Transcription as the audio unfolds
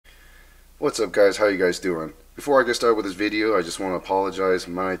What's up guys, how you guys doing? Before I get started with this video, I just want to apologize.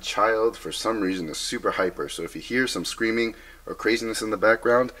 My child for some reason is super hyper, so if you hear some screaming or craziness in the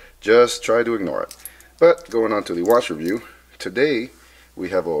background, just try to ignore it. But going on to the watch review, today we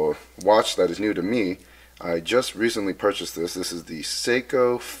have a watch that is new to me. I just recently purchased this. This is the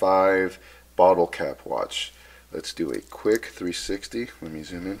Seiko 5 bottle cap watch. Let's do a quick 360. Let me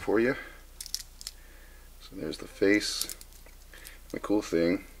zoom in for you. So there's the face. The cool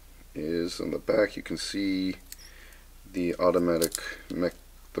thing is on the back you can see the automatic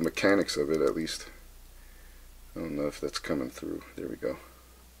the mechanics of it, at least. I don't know if that's coming through. There we go.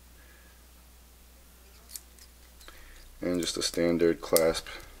 And just a standard clasp.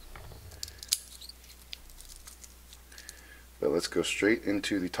 But let's go straight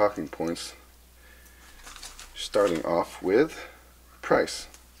into the talking points, starting off with price.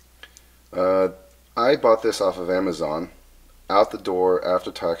 I bought this off of Amazon, out the door after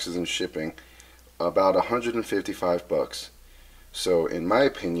taxes and shipping, about 155 bucks. So in my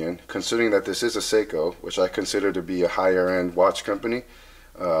opinion, considering that this is a Seiko, which I consider to be a higher end watch company,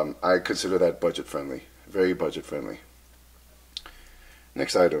 I consider that budget friendly, very budget friendly.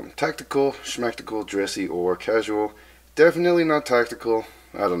 Next item, tactical, schmactical, dressy, or casual. Definitely not tactical.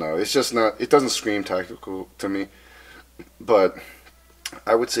 I don't know, it's just not, it doesn't scream tactical to me, but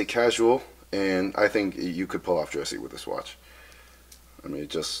I would say casual, and I think you could pull off dressy with this watch. I mean,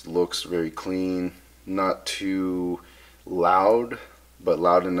 it just looks very clean, not too loud, but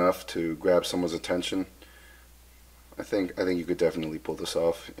loud enough to grab someone's attention. I think you could definitely pull this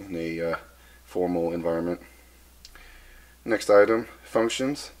off in a formal environment. Next item,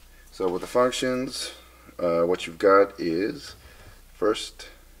 functions. So with the functions, what you've got is, first,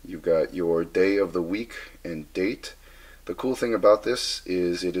 you've got your day of the week and date. The cool thing about this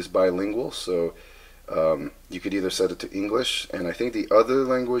is it is bilingual, so you could either set it to English, and I think the other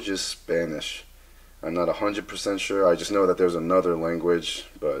language is Spanish. I'm not 100% sure. I just know that there's another language,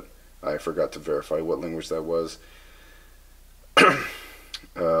 but I forgot to verify what language that was.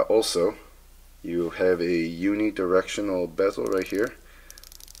 Also, you have a unidirectional bezel right here.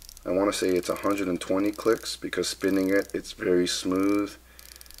 I want to say it's 120 clicks because spinning it, it's very smooth,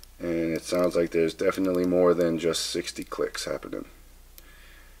 and it sounds like there's definitely more than just 60 clicks happening.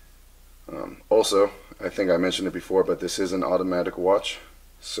 Also, I think I mentioned it before, but this is an automatic watch,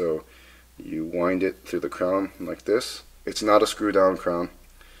 so you wind it through the crown like this. It's not a screw down crown,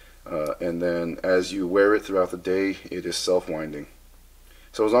 and then as you wear it throughout the day, it is self-winding.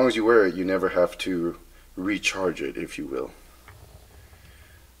 So as long as you wear it, you never have to recharge it, if you will.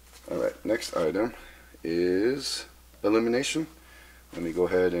 Alright, next item is illumination. Let me go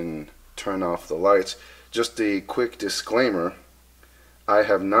ahead and turn off the lights. Just a quick disclaimer, I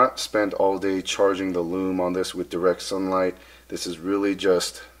have not spent all day charging the lume on this with direct sunlight. This is really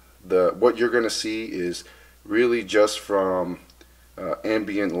just, what you're going to see is really just from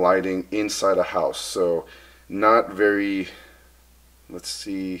ambient lighting inside a house. So not very, let's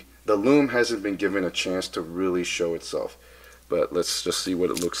see, the lume hasn't been given a chance to really show itself. But let's just see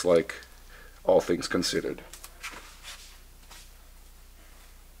what it looks like, all things considered.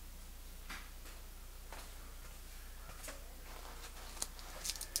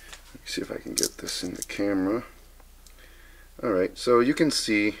 See if I can get this in the camera. Alright, so you can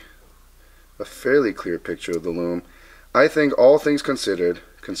see a fairly clear picture of the lume. I think all things considered,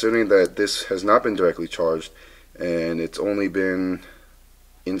 considering that this has not been directly charged and it's only been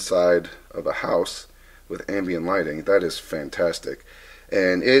inside of a house with ambient lighting, that is fantastic.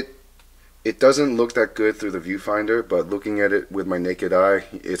 And it doesn't look that good through the viewfinder, but looking at it with my naked eye,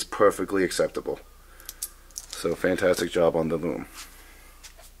 it's perfectly acceptable. So fantastic job on the lume.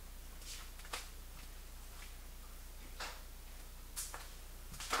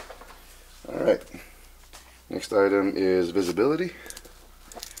 Alright, next item is visibility.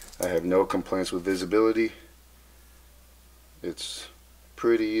 I have no complaints with visibility. It's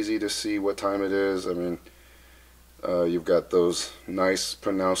pretty easy to see what time it is. I mean, you've got those nice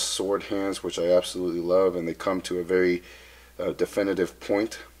pronounced sword hands, which I absolutely love, and they come to a very definitive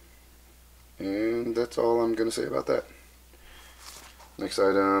point. And that's all I'm going to say about that. Next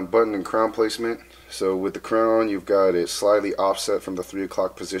item, button and crown placement. So with the crown, you've got it slightly offset from the 3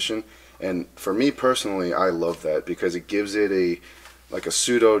 o'clock position. And for me personally, I love that because it gives it like a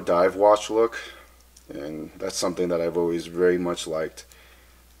pseudo dive watch look, and that's something that I've always very much liked.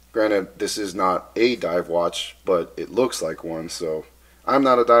 Granted, this is not a dive watch, but it looks like one, so I'm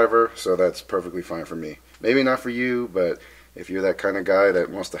not a diver, so that's perfectly fine for me. Maybe not for you, but if you're that kind of guy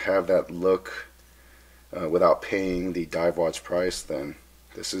that wants to have that look without paying the dive watch price, then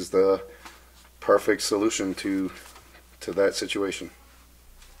this is the perfect solution to that situation.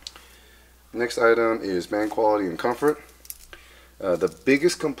 Next item is band quality and comfort. The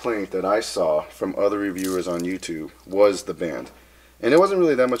biggest complaint that I saw from other reviewers on YouTube was the band. And it wasn't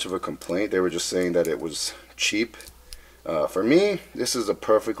really that much of a complaint. They were just saying that it was cheap. For me, this is a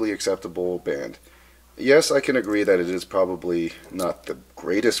perfectly acceptable band. Yes, I can agree that it is probably not the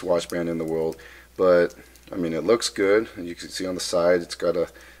greatest watch band in the world, but I mean, it looks good. You can see on the side it's got a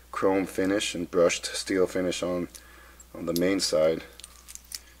chrome finish and brushed steel finish on the main side.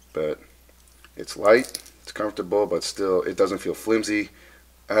 But it's light, it's comfortable, but still it doesn't feel flimsy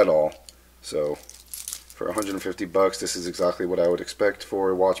at all. So for 150 bucks, this is exactly what I would expect for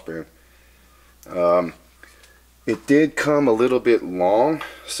a watch band. It did come a little bit long,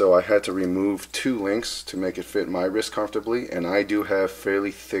 so I had to remove 2 links to make it fit my wrist comfortably, and I do have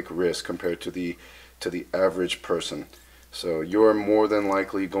fairly thick wrists compared to the average person. So you're more than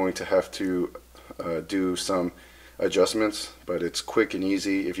likely going to have to do some adjustments, but it's quick and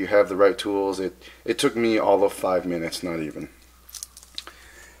easy. If you have the right tools, it took me all of 5 minutes, not even.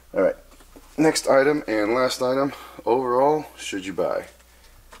 Alright, next item and last item, overall, should you buy?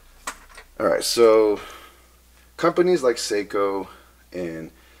 Alright, so companies like Seiko and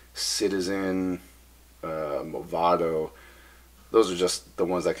Citizen, Movado, those are just the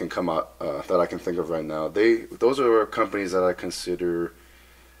ones that can come out that I can think of right now. Those are companies that I consider,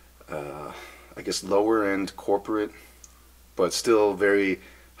 I guess, lower end corporate, but still very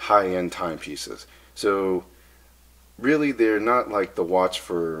high end timepieces. So really, they're not like the watch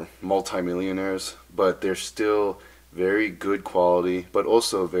for multimillionaires, but they're still very good quality, but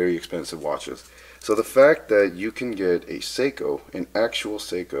also very expensive watches. So the fact that you can get a Seiko, an actual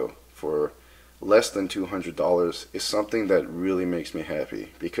Seiko, for less than $200 is something that really makes me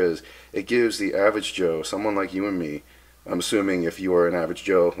happy, because it gives the average Joe, someone like you and me, I'm assuming if you are an average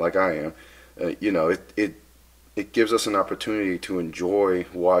Joe like I am, you know, it gives us an opportunity to enjoy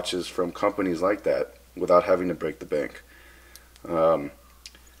watches from companies like that without having to break the bank.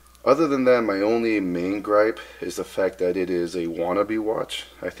 Other than that, my only main gripe is the fact that it is a wannabe watch.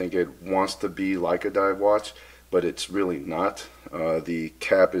 I think it wants to be like a dive watch, but it's really not. The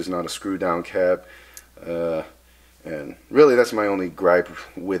cap is not a screw down cap, and really that's my only gripe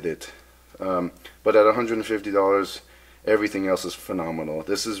with it. But at $150, everything else is phenomenal.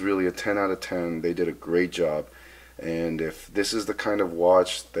 This is really a 10 out of 10. They did a great job. And if this is the kind of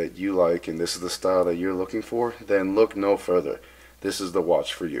watch that you like and this is the style that you're looking for, then look no further. This is the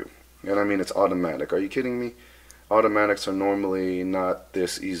watch for you. And I mean, it's automatic. Are you kidding me? Automatics are normally not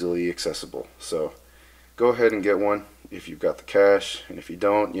this easily accessible. So go ahead and get one if you've got the cash. And if you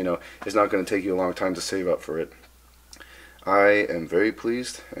don't, you know, it's not going to take you a long time to save up for it. I am very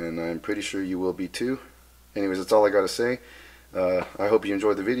pleased, and I'm pretty sure you will be too. Anyways, that's all I got to say. I hope you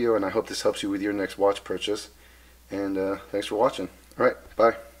enjoyed the video, and I hope this helps you with your next watch purchase. And thanks for watching. Alright,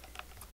 bye.